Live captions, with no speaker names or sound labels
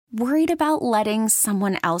Worried about letting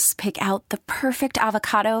someone else pick out the perfect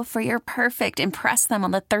avocado for your perfect impress them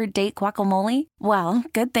on the third date guacamole? Well,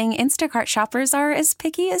 good thing Instacart shoppers are as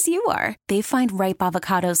picky as you are. They find ripe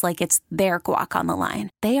avocados like it's their guac on the line.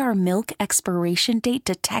 They are milk expiration date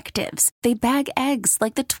detectives. They bag eggs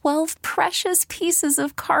like the 12 precious pieces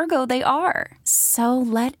of cargo they are. So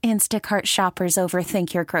let Instacart shoppers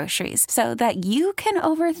overthink your groceries so that you can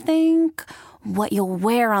overthink what you'll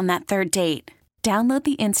wear on that third date. Download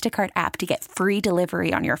the Instacart app to get free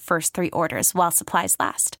delivery on your first 3 orders while supplies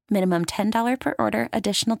last. Minimum $10 per order.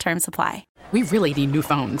 Additional terms apply. We really need new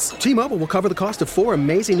phones. T-Mobile will cover the cost of 4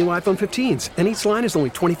 amazing new iPhone 15s, and each line is only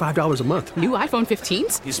 $25 a month. New iPhone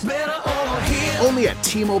 15s? It's better over here. Only at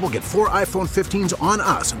T-Mobile, get 4 iPhone 15s on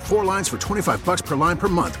us and 4 lines for $25 per line per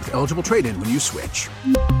month with eligible trade-in when you switch.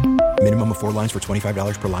 Minimum of 4 lines for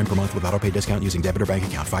 $25 per line per month with autopay discount using debit or bank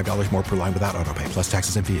account. $5 more per line without autopay, plus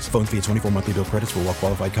taxes and fees. Phone fee at 24 monthly bill credits for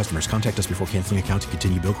well-qualified customers. Contact us before canceling account to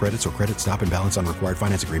continue bill credits or credit stop and balance on required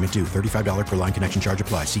finance agreement due. $35 per line connection charge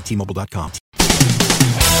applies. See T-Mobile.com.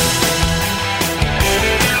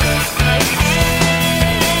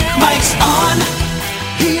 Mike's on.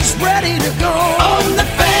 He's ready to go. On the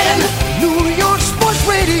Fan. New York Sports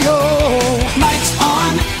Radio. Mike's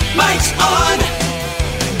on. Mike's on.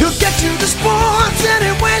 He'll get you the sports any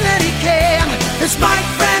way that he can. It's Mike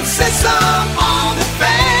Francesa on the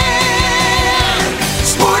Fan.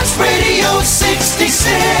 Sports Radio 66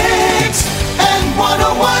 and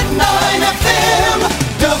 101.9 FM.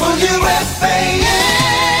 WFAN.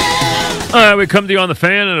 All right, we come to you on the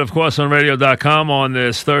Fan and, of course, on radio.com on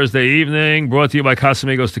this Thursday evening. Brought to you by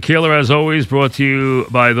Casamigos Tequila, as always. Brought to you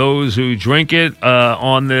by those who drink it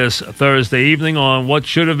on this Thursday evening on what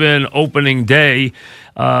should have been opening day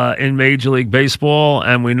in Major League Baseball.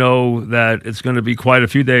 And we know that it's going to be quite a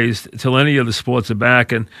few days till any of the sports are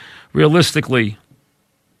back. And realistically,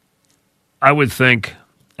 I would think,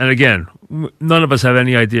 and again, none of us have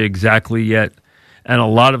any idea exactly yet, and a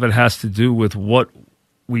lot of it has to do with what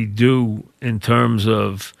we do in terms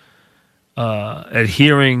of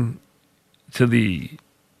adhering to the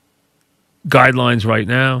guidelines right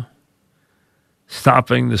now,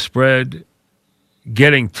 stopping the spread,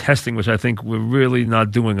 getting testing, which I think we're really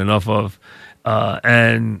not doing enough of,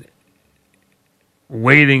 and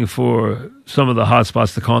waiting for some of the hot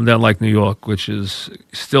spots to calm down, like New York, which is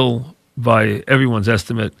still, by everyone's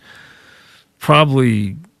estimate,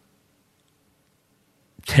 probably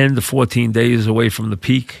 10 to 14 days away from the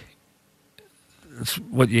peak. That's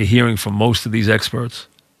what you're hearing from most of these experts.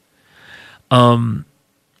 And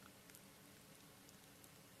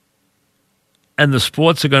the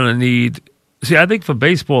sports are going to need... See, I think for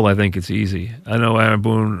baseball, I think it's easy. I know Aaron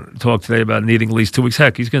Boone talked today about needing at least 2 weeks.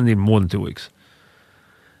 Heck, he's going to need more than 2 weeks.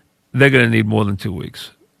 They're going to need more than 2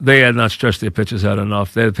 weeks. They had not stretched their pitchers out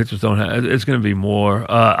enough. Their pitchers don't have... It's going to be more.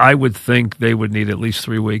 I would think they would need at least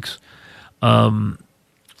 3 weeks.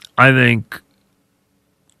 I think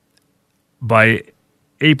by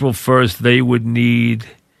April 1st, they would need,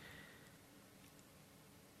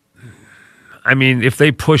 I mean, if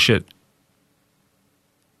they push it,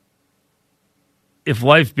 if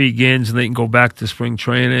life begins and they can go back to spring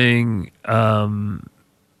training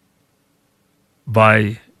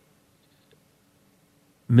by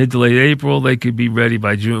mid to late April, they could be ready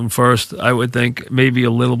by June 1st, I would think, maybe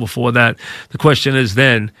a little before that. The question is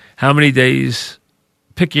then, how many days...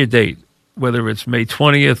 Pick your date, whether it's May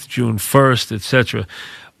 20th, June 1st, etc.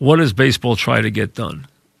 What does baseball try to get done?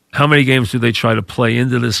 How many games do they try to play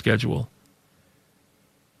into the schedule?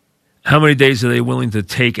 How many days are they willing to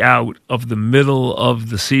take out of the middle of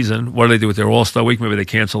the season? What do they do with their All-Star week? Maybe they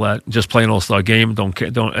cancel that, just play an All-Star game,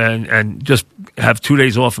 and just have 2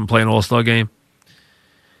 days off and play an All-Star game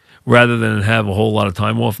rather than have a whole lot of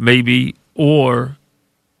time off, maybe, or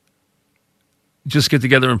just get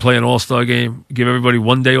together and play an All-Star game, give everybody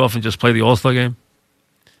 1 day off and just play the All-Star game.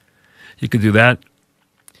 You could do that.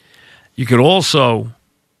 You could also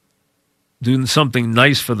do something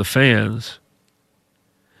nice for the fans,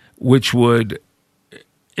 which would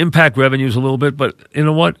impact revenues a little bit, but you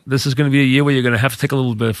know what? This is going to be a year where you're going to have to take a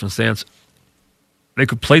little bit of a stance. They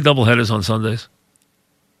could play doubleheaders on Sundays.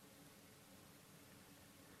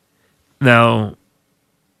 Now,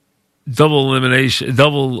 double elimination,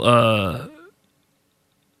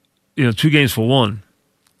 2 games for one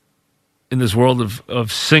in this world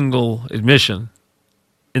of single admission,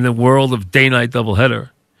 in the world of day-night doubleheader,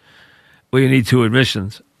 where you need 2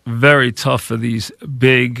 admissions. Very tough for these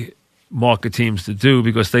big market teams to do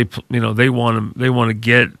because they want to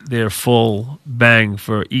get their full bang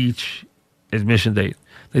for each admission date.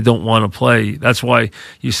 They don't want to play. That's why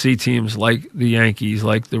you see teams like the Yankees,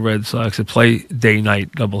 like the Red Sox, that play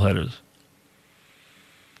day-night doubleheaders.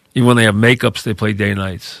 Even when they have makeups, they play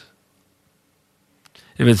day-nights.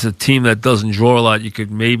 If it's a team that doesn't draw a lot, you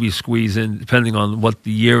could maybe squeeze in, depending on what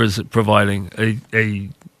the year is providing, a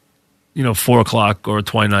 4 o'clock or a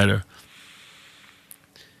twilighter.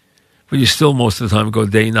 But you still most of the time go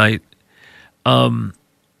day-night. I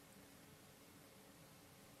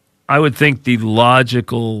would think the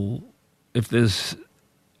logical, if there's,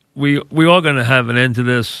 we are going to have an end to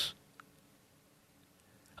this.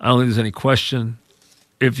 I don't think there's any question.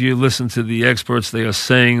 If you listen to the experts, they are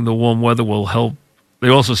saying the warm weather will help. They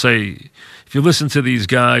also say, if you listen to these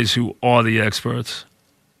guys who are the experts,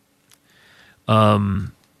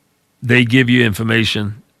 they give you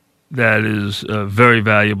information that is very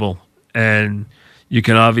valuable. And you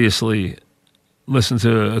can obviously listen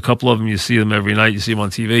to a couple of them. You see them every night. You see them on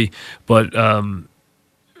TV. But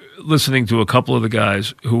listening to a couple of the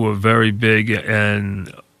guys who are very big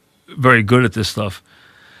and very good at this stuff,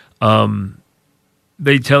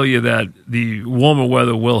 they tell you that the warmer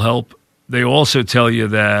weather will help. They also tell you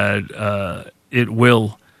that it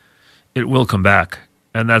will come back.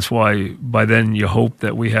 And that's why by then you hope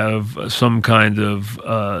that we have some kind of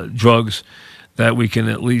drugs that we can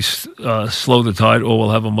at least slow the tide, or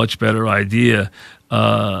we'll have a much better idea.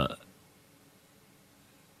 The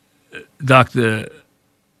doctor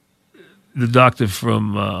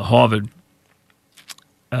from Harvard,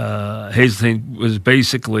 Hazeltine, was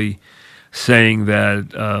basically saying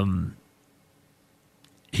that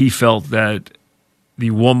he felt that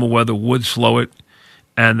the warmer weather would slow it,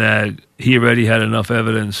 and that he already had enough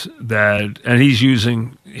evidence that, and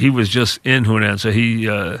he was just in Hunan, so he,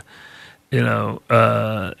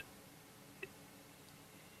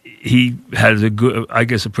 he has a good, I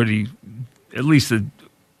guess, at least a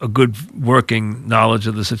good working knowledge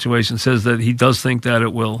of the situation. Says that he does think that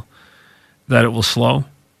it will slow,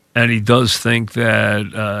 and he does think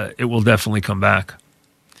that it will definitely come back.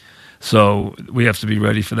 So we have to be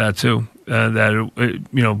ready for that too.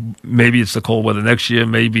 Maybe it's the cold weather next year.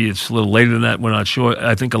 Maybe it's a little later than that. We're not sure.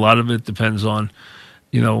 I think a lot of it depends on,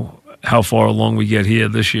 how far along we get here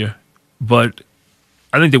this year. But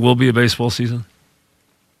I think there will be a baseball season.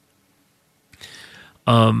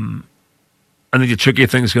 I think the trickier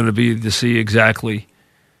thing is going to be to see exactly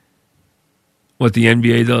what the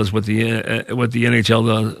NBA does, what the NHL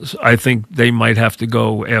does. I think they might have to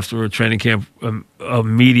go after a training camp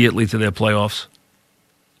immediately to their playoffs.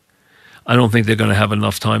 I don't think they're going to have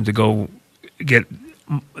enough time to go get.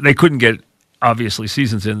 They couldn't get, obviously,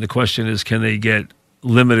 seasons in. The question is, can they get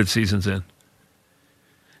limited seasons in?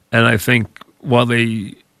 And I think while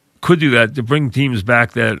they could do that, to bring teams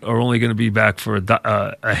back that are only going to be back for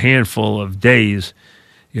a handful of days,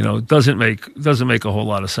 doesn't make a whole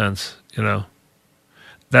lot of sense.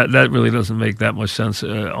 That really doesn't make that much sense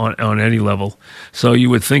on any level. So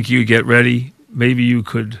you would think you get ready. Maybe you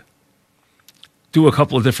could do a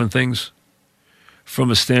couple of different things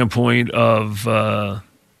from a standpoint of the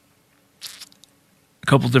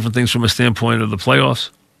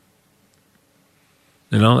playoffs.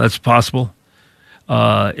 That's possible.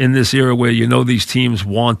 In this era where these teams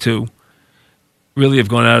want to really have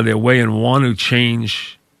gone out of their way and want to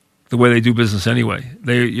change the way they do business anyway.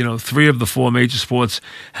 They, 3 of the 4 major sports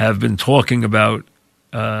have been talking about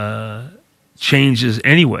changes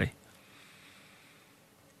anyway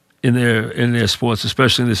in their sports,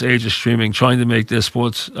 especially in this age of streaming, trying to make their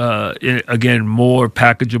sports again more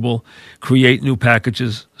packageable, create new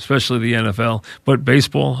packages, especially the NFL. But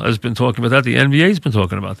baseball has been talking about that. The NBA has been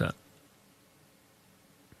talking about that.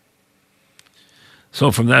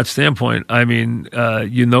 So from that standpoint, I mean,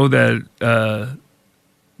 that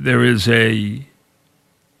there is a,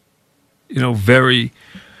 very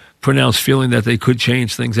pronounced feeling that they could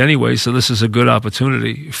change things anyway. So this is a good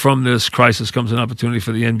opportunity. From this crisis comes an opportunity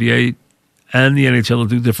for the NBA and the NHL to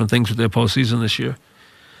do different things with their postseason this year,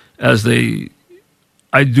 as I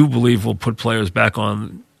do believe, will put players back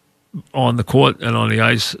on the court and on the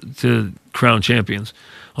ice to crown champions.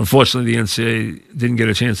 Unfortunately, the NCAA didn't get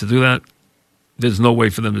a chance to do that. There's no way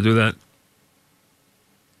for them to do that.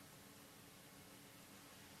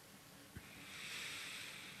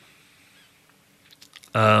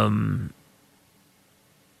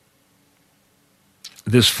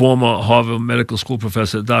 This former Harvard Medical School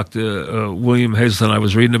professor, Dr. William Hazelton, I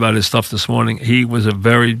was reading about his stuff this morning. He was a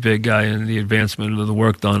very big guy in the advancement of the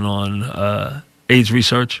work done on AIDS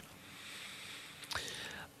research,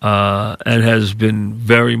 and has been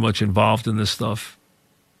very much involved in this stuff,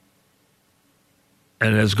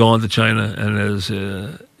 and has gone to China and has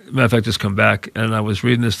matter of fact, just come back, and I was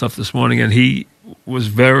reading this stuff this morning, and he was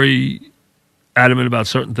very adamant about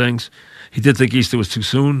certain things. He did think Easter was too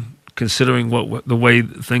soon, considering the way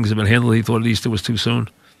things have been handled. He thought Easter was too soon.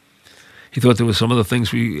 He thought there was some other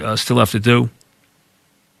things we still have to do.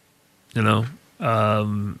 Not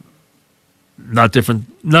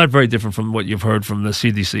very different from what you've heard from the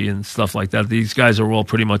CDC and stuff like that. These guys are all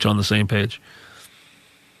pretty much on the same page.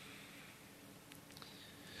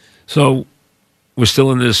 So we're still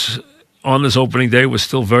on this opening day. We're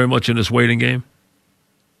still very much in this waiting game.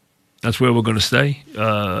 That's where we're going to stay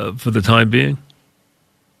for the time being.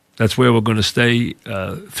 That's where we're going to stay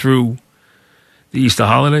through the Easter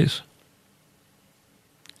holidays,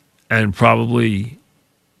 and probably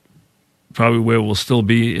where we'll still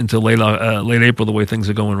be until late April, the way things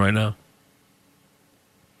are going right now.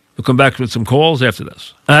 We'll come back with some calls after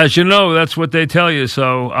this. As you know, that's what they tell you.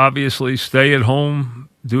 So obviously, stay at home.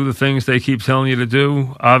 Do the things they keep telling you to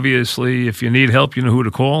do. Obviously, if you need help, you know who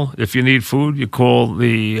to call. If you need food, you call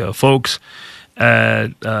the folks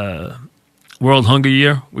at World Hunger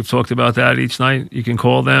Year. We've talked about that each night. You can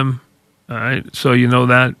call them. All right, so you know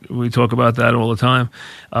that. We talk about that all the time.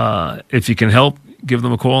 If you can help, give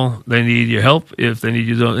them a call. They need your help. If they need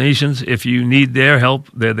your donations, if you need their help,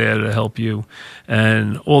 they're there to help you.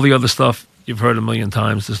 And all the other stuff you've heard a million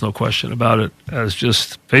times. There's no question about it. As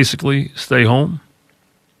just basically stay home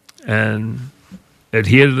and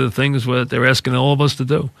adhere to the things that they're asking all of us to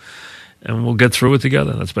do. And we'll get through it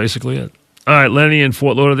together. That's basically it. All right, Lenny in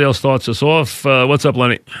Fort Lauderdale starts us off. What's up,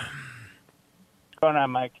 Lenny? What's going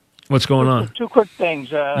on, Mike? What's going on? Two quick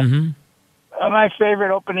things. My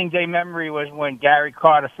favorite opening day memory was when Gary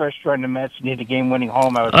Carter first joined the Mets and hit a game-winning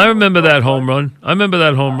home. I remember that home run.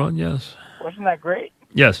 Yes. Wasn't that great?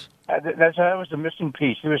 Yes. That was the missing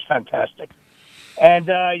piece. It was fantastic. And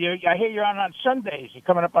I hear you're on Sundays. You're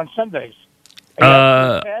coming up on Sundays.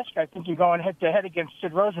 I think you're going head-to-head against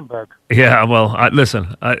Sid Rosenberg. Yeah, well,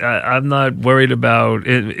 listen, I'm not worried about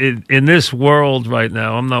it. In this world right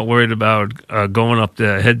now, I'm not worried about going up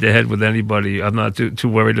there head-to-head with anybody. I'm not too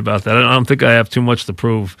worried about that. I don't think I have too much to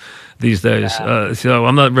prove these days. So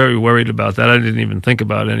I'm not very worried about that. I didn't even think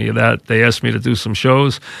about any of that. They asked me to do some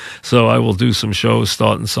shows, so I will do some shows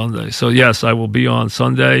starting Sunday. So, yes, I will be on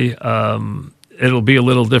Sunday. It'll be a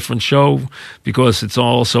little different show because it's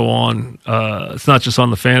also on, it's not just on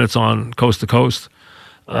the Fan, it's on Coast to Coast.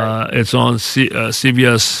 Right. It's on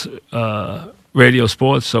CBS Radio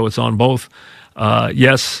Sports, so it's on both.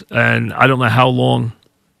 Yes, and I don't know how long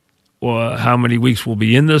or how many weeks we'll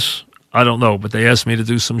be in this. I don't know, but they asked me to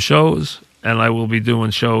do some shows, and I will be doing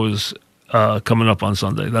shows coming up on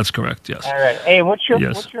Sunday. That's correct, yes. All right. Hey, what's your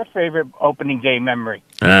favorite opening day memory?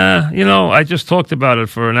 I just talked about it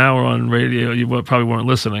for an hour on radio. You probably weren't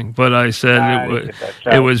listening, but I said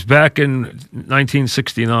it was back in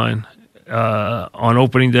 1969 on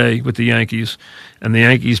opening day with the Yankees, and the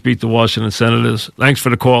Yankees beat the Washington Senators. Thanks for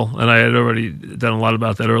the call, and I had already done a lot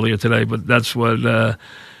about that earlier today, but that's what it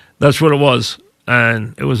was,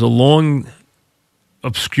 and it was a long,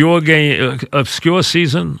 obscure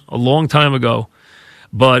season a long time ago,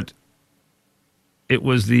 but it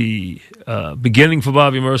was the beginning for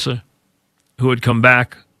Bobby Mercer, who had come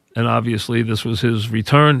back, and obviously this was his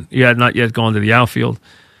return. He had not yet gone to the outfield.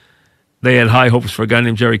 They had high hopes for a guy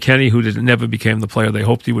named Jerry Kenney, who never became the player they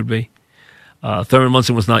hoped he would be. Thurman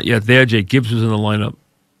Munson was not yet there. Jake Gibbs was in the lineup.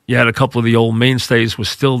 You had a couple of the old mainstays was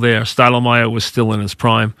still there. Stottlemyre was still in his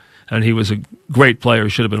prime, and he was a great player. He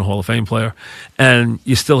should have been a Hall of Fame player. And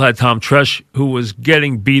you still had Tom Tresh, who was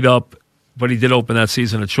getting beat up, but he did open that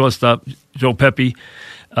season at shortstop. Joe Pepitone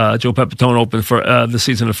opened for the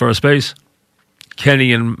season at first base.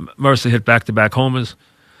 Kenney and Mercer hit back-to-back homers.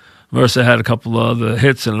 Mercer had a couple of the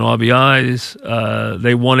hits and RBIs.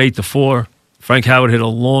 They won 8-4. Frank Howard hit a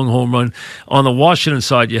long home run. On the Washington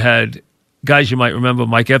side, you had guys you might remember: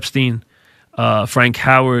 Mike Epstein, Frank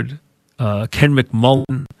Howard, Ken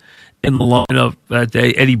McMullen in the lineup that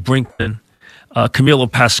day. Eddie Brinkman, Camilo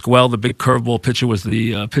Pascual, the big curveball pitcher, was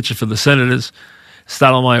the pitcher for the Senators.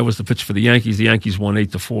 Stottlemyre was the pitcher for the Yankees. The Yankees won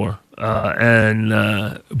 8-4.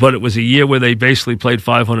 But it was a year where they basically played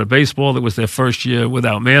 500 baseball. It was their first year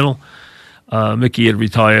without Mantle. Mickey had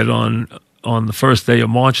retired on the first day of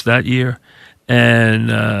March that year.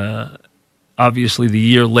 And obviously the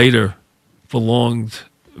year later belonged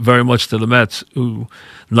very much to the Mets, who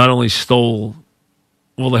not only stole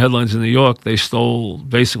all the headlines in New York, they stole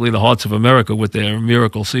basically the hearts of America with their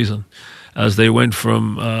miracle season, as they went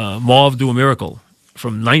from mauve to a miracle,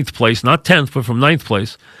 from 9th place, not 10th, but from 9th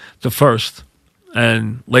place to 1st.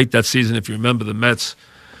 And late that season, if you remember, the Mets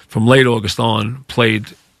from late August on played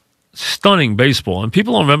stunning baseball. And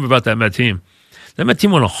people don't remember about that Met team. The Met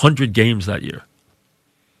team won 100 games that year.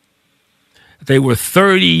 They were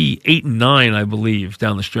 38-9, I believe,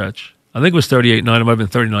 down the stretch. I think it was 38-9. It might have been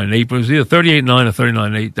 39-8, but it was either 38-9 or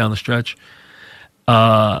 39-8 down the stretch.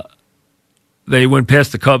 They went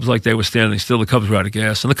past the Cubs like they were standing still. The Cubs were out of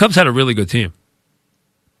gas. And the Cubs had a really good team.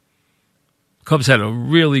 Cubs had a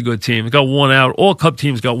really good team. It got worn out. All Cub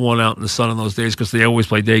teams got worn out in the sun in those days because they always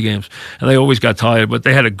played day games and they always got tired. But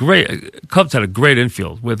they had Cubs had a great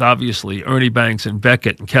infield with obviously Ernie Banks and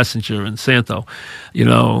Beckett and Kessinger and Santo.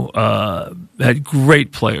 Had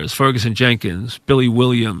great players. Ferguson Jenkins, Billy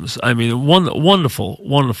Williams. I mean, a wonderful,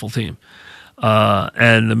 wonderful team.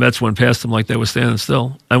 And the Mets went past them like they were standing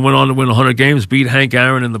still and went on to win 100 games, beat Hank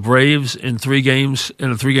Aaron and the Braves in 3 games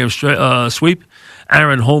in a 3-game sweep.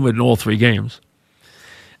 Aaron homered in all 3 games.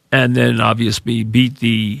 And then, obviously, beat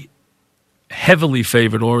the heavily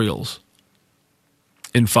favored Orioles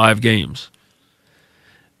in 5 games,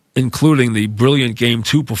 including the brilliant Game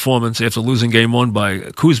 2 performance after losing Game 1 by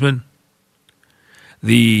Kuzman,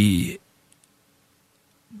 the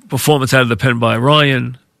performance out of the pen by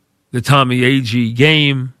Ryan, the Tommy Agee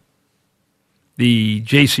game, the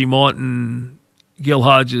J.C. Martin, Gil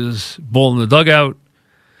Hodges ball in the dugout,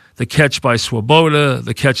 the catch by Swoboda,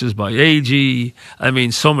 the catches by Agee. I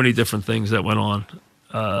mean, so many different things that went on.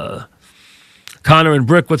 Connor and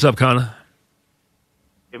Brick, what's up, Connor?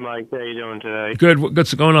 Hey, Mike, how you doing today? Good.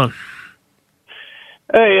 What's going on?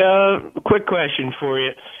 Hey, quick question for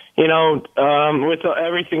you. With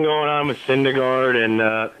everything going on with Syndergaard and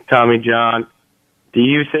Tommy John, do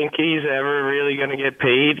you think he's ever really going to get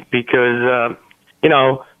paid? Because,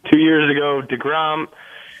 2 years ago, DeGrom,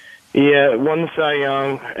 won the Cy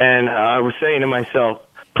Young, and I was saying to myself,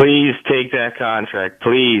 please take that contract.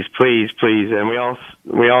 Please, please, please. And we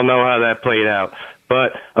all know how that played out.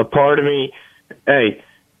 But a part of me, hey,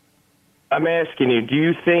 I'm asking you, do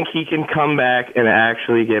you think he can come back and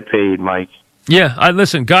actually get paid, Mike? Yeah,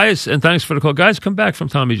 listen, guys, and thanks for the call. Guys come back from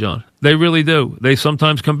Tommy John. They really do. They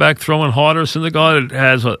sometimes come back throwing harder. Syndergaard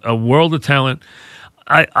has a world of talent.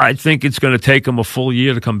 I think it's going to take him a full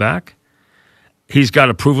year to come back. He's got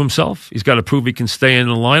to prove himself. He's got to prove he can stay in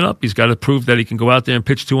the lineup. He's got to prove that he can go out there and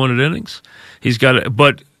pitch 200 innings.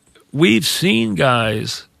 But we've seen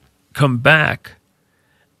guys come back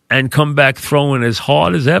throwing as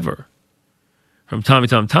hard as ever from Tommy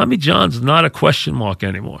John. Tommy John's not a question mark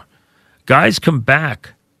anymore. Guys come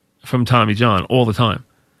back from Tommy John all the time.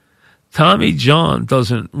 Tommy John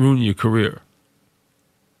doesn't ruin your career.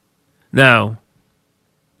 Now,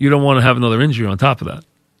 you don't want to have another injury on top of that.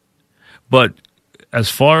 But as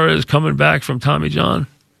far as coming back from Tommy John,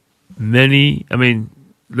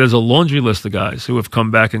 there's a laundry list of guys who have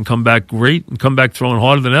come back great and come back throwing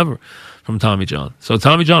harder than ever from Tommy John. So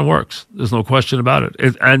Tommy John works. There's no question about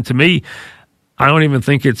it. And to me, I don't even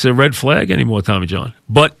think it's a red flag anymore, Tommy John.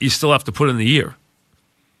 But you still have to put in the year.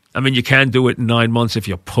 You can do it in 9 months if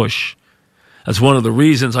you push. That's one of the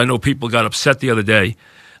reasons I know people got upset the other day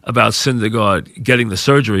about Syndergaard getting the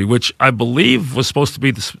surgery, which I believe was supposed to be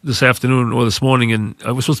this afternoon or this morning, and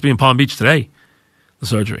it was supposed to be in Palm Beach today, the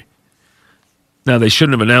surgery. Now, they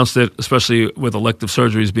shouldn't have announced it, especially with elective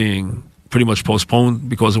surgeries being pretty much postponed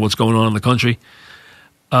because of what's going on in the country.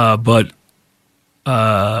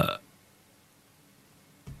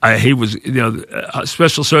 He was,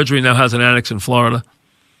 special surgery now has an annex in Florida.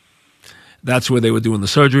 That's where they were doing the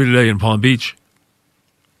surgery today in Palm Beach.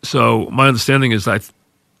 So my understanding is that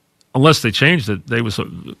unless they changed it, they was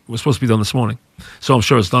supposed to be done this morning. So I'm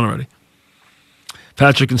sure it's done already.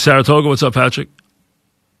 Patrick in Saratoga, what's up, Patrick?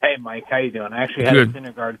 Hey, Mike, how you doing? I actually had Good. a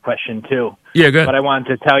Syndergaard question, too. Yeah, good. But I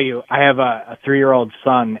wanted to tell you, I have a 3-year-old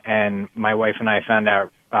son, and my wife and I found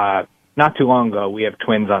out not too long ago we have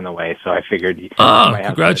twins on the way, so I figured you might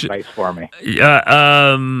have some advice for me.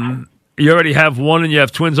 Yeah, you already have one and you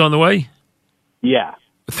have twins on the way? Yeah.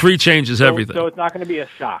 3 changes everything. So it's not going to be a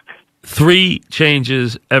shock. 3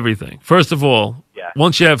 changes everything. First of all,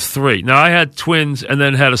 once you have 3. Now, I had twins and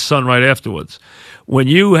then had a son right afterwards. When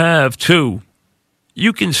you have 2,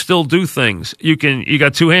 you can still do things. You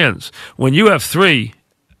got 2 hands. When you have 3,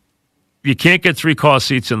 you can't get 3 car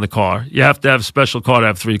seats in the car. You have to have a special car to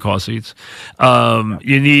have 3 car seats.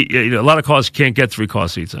 You need a lot of cars can't get 3 car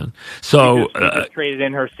seats in. So she just traded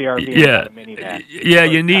in her CRV. Yeah, and got a minivan. Yeah.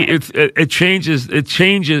 You need it changes. It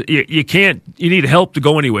changes. You can't. You need help to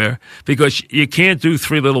go anywhere because you can't do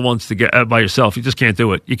 3 little ones to get by yourself. You just can't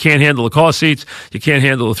do it. You can't handle the car seats. You can't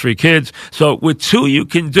handle the 3 kids. So with 2, you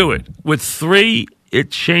can do it. With 3,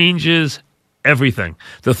 it changes everything.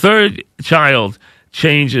 The 3rd child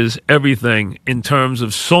changes everything in terms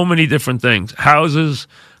of so many different things. Houses,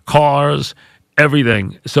 cars,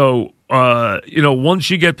 everything. So, once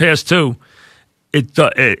you get past 2,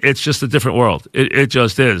 it's just a different world. It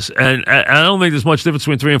just is. And I don't think there's much difference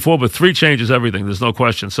between 3 and 4, but 3 changes everything. There's no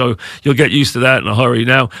question. So you'll get used to that in a hurry.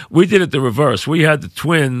 Now, we did it the reverse. We had the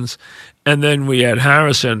twins, and then we had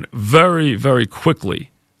Harrison very, very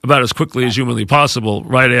quickly, about as quickly as humanly possible,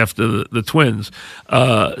 right after the twins.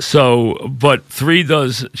 But 3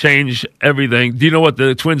 does change everything. Do you know what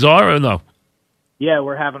the twins are or no? Yeah,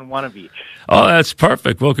 we're having one of each. Oh, that's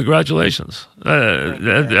perfect. Well, congratulations.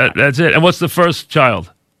 That's it. And what's the first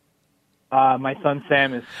child? My son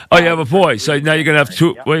Sam is. Oh, you have a boy. So now you're gonna have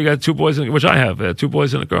 2. Well, you got 2 boys, which I have 2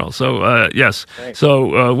 boys and a girl. So yes. Great.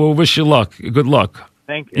 So we'll wish you luck. Good luck.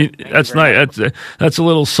 Thank you. That's nice. That's a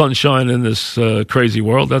little sunshine in this crazy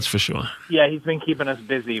world. That's for sure. Yeah, he's been keeping us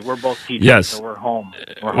busy. We're both teachers, yes. so we're home.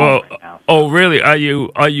 We're home right now. Oh, really? Are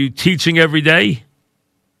you teaching every day?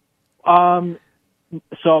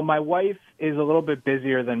 So my wife is a little bit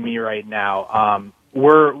busier than me right now.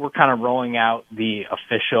 We're kind of rolling out the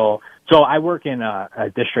official. So I work in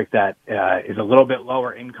a district that is a little bit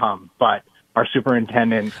lower income, but our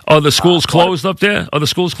superintendent. Oh, the school's closed up there? Oh, the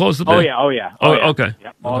school's closed up there? Oh, yeah. Okay.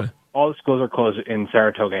 Yep. Okay. All the schools are closed in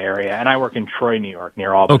Saratoga area, and I work in Troy, New York,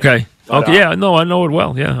 near Albany. Okay. But, yeah. No, I know it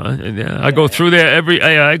well. Yeah. I go through there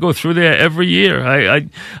I go through there every year. I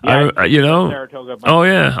you know. Saratoga, oh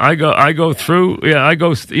yeah. I go through. Yeah. I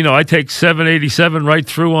go. I take 787 right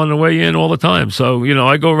through on the way in all the time. So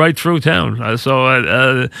I go right through town. So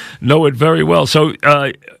I know it very well. So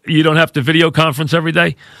you don't have to video conference every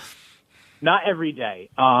day. Not every day.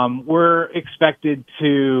 We're expected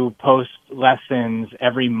to post lessons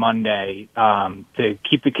every Monday to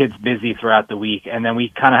keep the kids busy throughout the week, and then we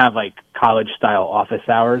kind of have like college-style office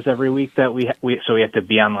hours every week that we have to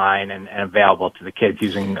be online and available to the kids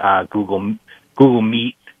using Google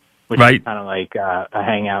Meet, which is kind of like a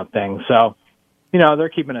hangout thing. So, they're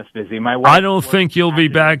keeping us busy. My wife I don't think you'll be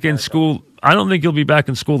back in school. I don't think you'll be back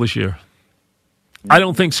in school this year. I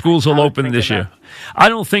don't think schools will open this year. I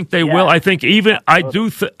don't think they will. I think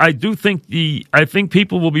I think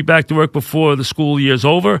people will be back to work before the school year's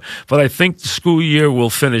over, but I think the school year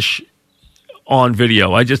will finish on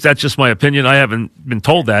video. That's just my opinion. I haven't been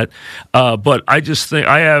told that, but I just think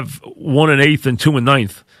I have 1 1/8 and 2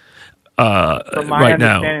 1/9. From my right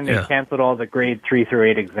now, understanding, they canceled all the grade 3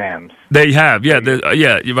 through 8 exams. They have,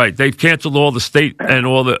 you're right. They've canceled all the state and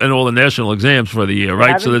all the national exams for the year,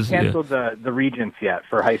 right? They haven't canceled the regents yet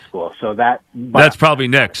for high school, so that's probably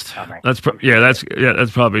next. That's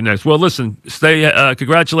probably next. Well, listen,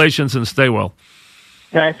 congratulations and stay well.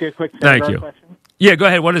 Can I ask you a quick Thank you. question? Yeah, go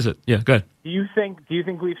ahead. What is it? Yeah, go ahead. Do you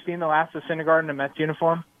think we've seen the last of Syndergaard in a Mets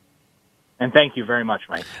uniform? And thank you very much,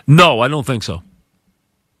 Mike. No, I don't think so.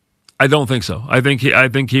 I don't think so. I think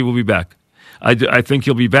he will be back. I think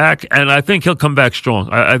he'll be back, and I think he'll come back strong.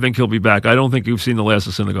 I think he'll be back. I don't think you've seen the last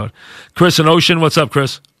of Syndergaard. Chris in Ocean, what's up,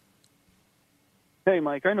 Chris? Hey,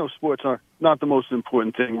 Mike. I know sports are not the most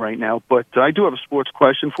important thing right now, but I do have a sports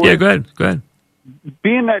question for you. Yeah, go ahead.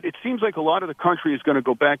 Being that it seems like a lot of the country is going to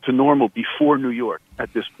go back to normal before New York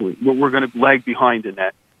at this point, we're going to lag behind in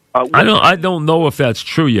that. I don't know if that's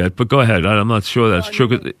true yet, but go ahead. I'm not sure that's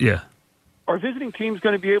true. Yeah. Are visiting teams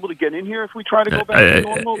going to be able to get in here if we try to go back to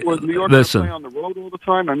normal? Or New York going to play on the road all the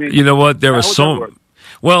time? I mean, you know what? There are so.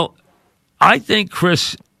 Well, I think,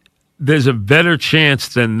 Chris, there's a better chance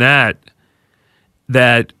than that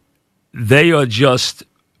they are just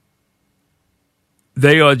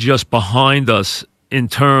behind us in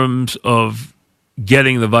terms of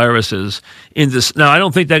getting the viruses in this. Now, I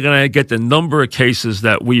don't think they're going to get the number of cases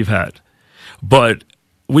that we've had, but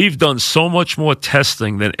we've done so much more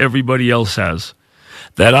testing than everybody else has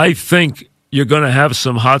that I think you're going to have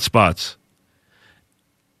some hot spots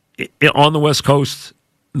on the West Coast.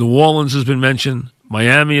 New Orleans has been mentioned.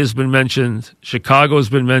 Miami has been mentioned. Chicago has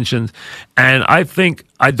been mentioned. And I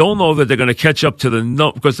don't know that they're going to catch up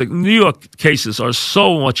to because the New York cases are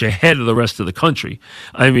so much ahead of the rest of the country.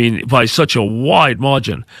 I mean, by such a wide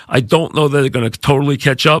margin. I don't know that they're going to totally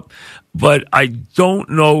catch up, but I don't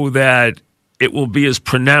know that it will be as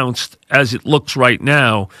pronounced as it looks right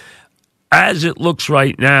now. As it looks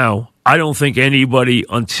right now, I don't think anybody,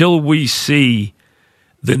 until we see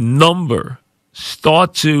the number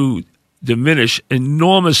start to diminish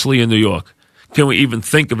enormously in New York, can we even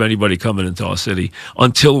think of anybody coming into our city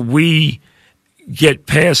until we get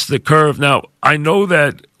past the curve. Now, I know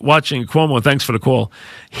that watching Cuomo, and thanks for the call,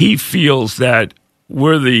 he feels that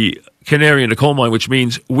we're the canary in the coal mine, which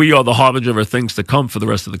means we are the harbinger of things to come for the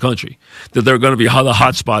rest of the country, that there are going to be other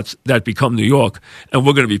hot spots that become New York, and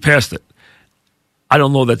we're going to be past it. I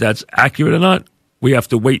don't know that that's accurate or not, We have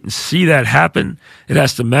to wait and see that happen. It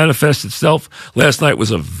has to manifest itself. Last night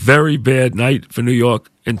was a very bad night for New York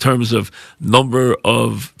in terms of number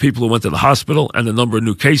of people who went to the hospital and the number of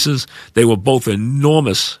new cases. They were both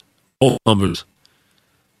enormous, both numbers.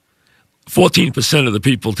 14% of the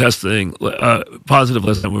people testing positive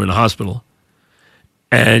last night were in the hospital.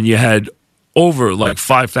 And you had over like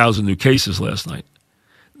 5,000 new cases last night.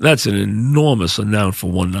 That's an enormous amount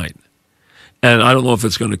for one night. And I don't know if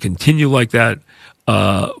it's going to continue like that.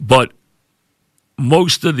 But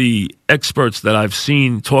most of the experts that I've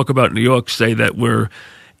seen talk about New York say that we're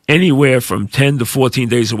anywhere from 10 to 14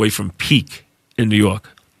 days away from peak in New York.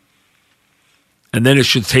 And then it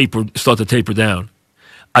should start to taper down.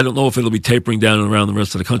 I don't know if it'll be tapering down around the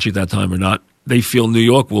rest of the country at that time or not. They feel New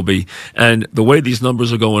York will be. And the way these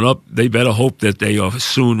numbers are going up, they better hope that they are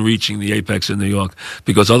soon reaching the apex in New York,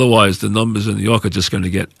 because otherwise the numbers in New York are just going to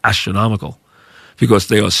get astronomical because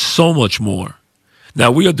they are so much more.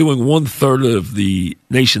 Now, we are doing 1/3 of the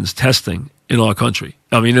nation's testing in our country.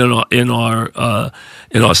 I mean, in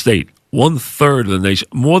our state. 1/3 of the nation,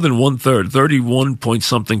 more than 1/3, 31 point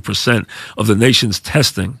something % of the nation's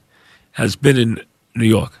testing has been in New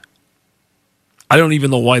York. I don't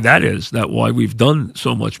even know why that is, why we've done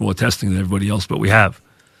so much more testing than everybody else, but we have.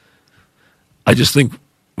 I just think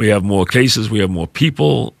we have more cases, we have more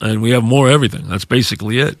people, and we have more everything. That's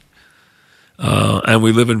basically it. And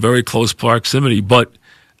we live in very close proximity. But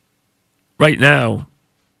right now,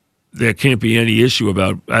 there can't be any issue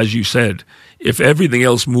about, as you said, if everything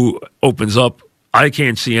else opens up, I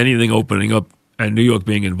can't see anything opening up and New York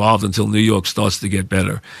being involved until New York starts to get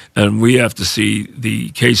better. And we have to see the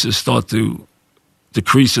cases start to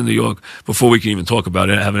decrease in New York before we can even talk about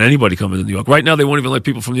it, having anybody come into New York. Right now, they won't even let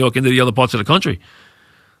people from New York into the other parts of the country.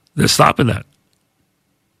 They're stopping that.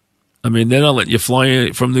 I mean, they're not letting you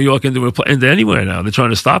fly from New York into anywhere now. They're trying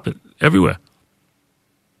to stop it everywhere.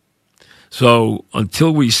 So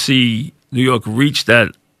until we see New York reach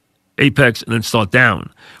that apex and then start down,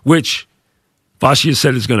 which Fauci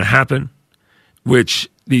said is going to happen, which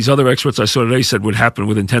these other experts I saw today said would happen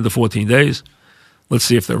within 10 to 14 days. Let's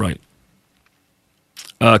see if they're right.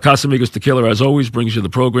 Casamigos Tequila, as always, brings you the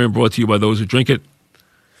program brought to you by those who drink it.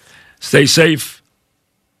 Stay safe.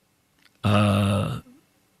 And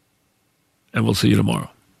we'll see you tomorrow.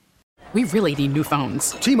 We really need new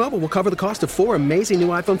phones. T-Mobile will cover the cost of 4 amazing new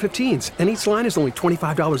iPhone 15s, and each line is only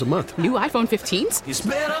 $25 a month. New iPhone 15s? It's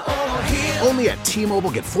better over here. Only at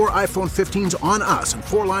T-Mobile, get 4 iPhone 15s on us and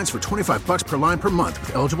 4 lines for $25 per line per month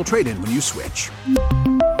with eligible trade-in when you switch.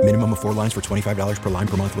 Minimum of 4 lines for $25 per line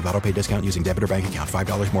per month with autopay discount using debit or bank account.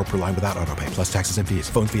 $5 more per line without autopay, plus taxes and fees.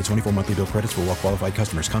 Phone fee at 24 monthly bill credits for well-qualified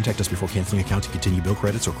customers. Contact us before canceling account to continue bill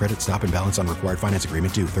credits or credit stop and balance on required finance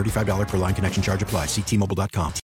agreement due. $35 per line connection charge applies. See T-Mobile.com.